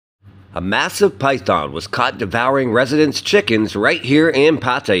A massive python was caught devouring residents' chickens right here in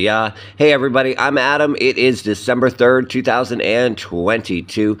Pattaya. Hey everybody, I'm Adam. It is December 3rd,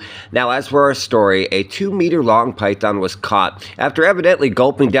 2022. Now, as for our story, a 2-meter long python was caught after evidently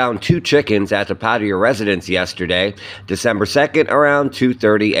gulping down 2 chickens at the Pattaya residence yesterday, December 2nd, around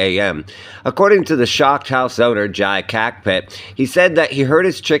 2:30 a.m. According to the shocked house owner, Jai Kakpet, he said that he heard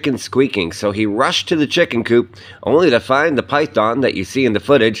his chickens squeaking, so he rushed to the chicken coop, only to find the python that you see in the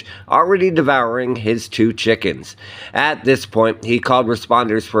footage already devouring his 2 chickens. At this point, he called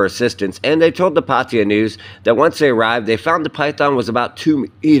responders for assistance, and they told the Pattaya News that once they arrived, they found the python was about 2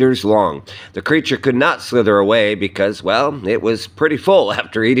 meters long. The creature could not slither away because, well, it was pretty full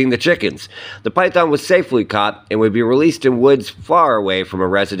after eating the chickens. The python was safely caught and would be released in woods far away from a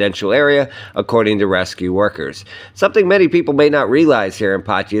residential area, according to rescue workers. Something many people may not realize here in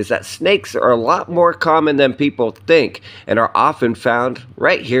Pattaya is that snakes are a lot more common than people think and are often found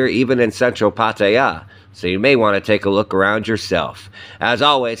right here, even in central Pattaya. So you may want to take a look around yourself. As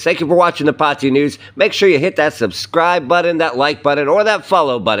always, thank you for watching the Pattaya News. Make sure you hit that subscribe button, that like button, or that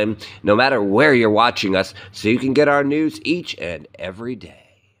follow button, no matter where you're watching us, so you can get our news each and every day.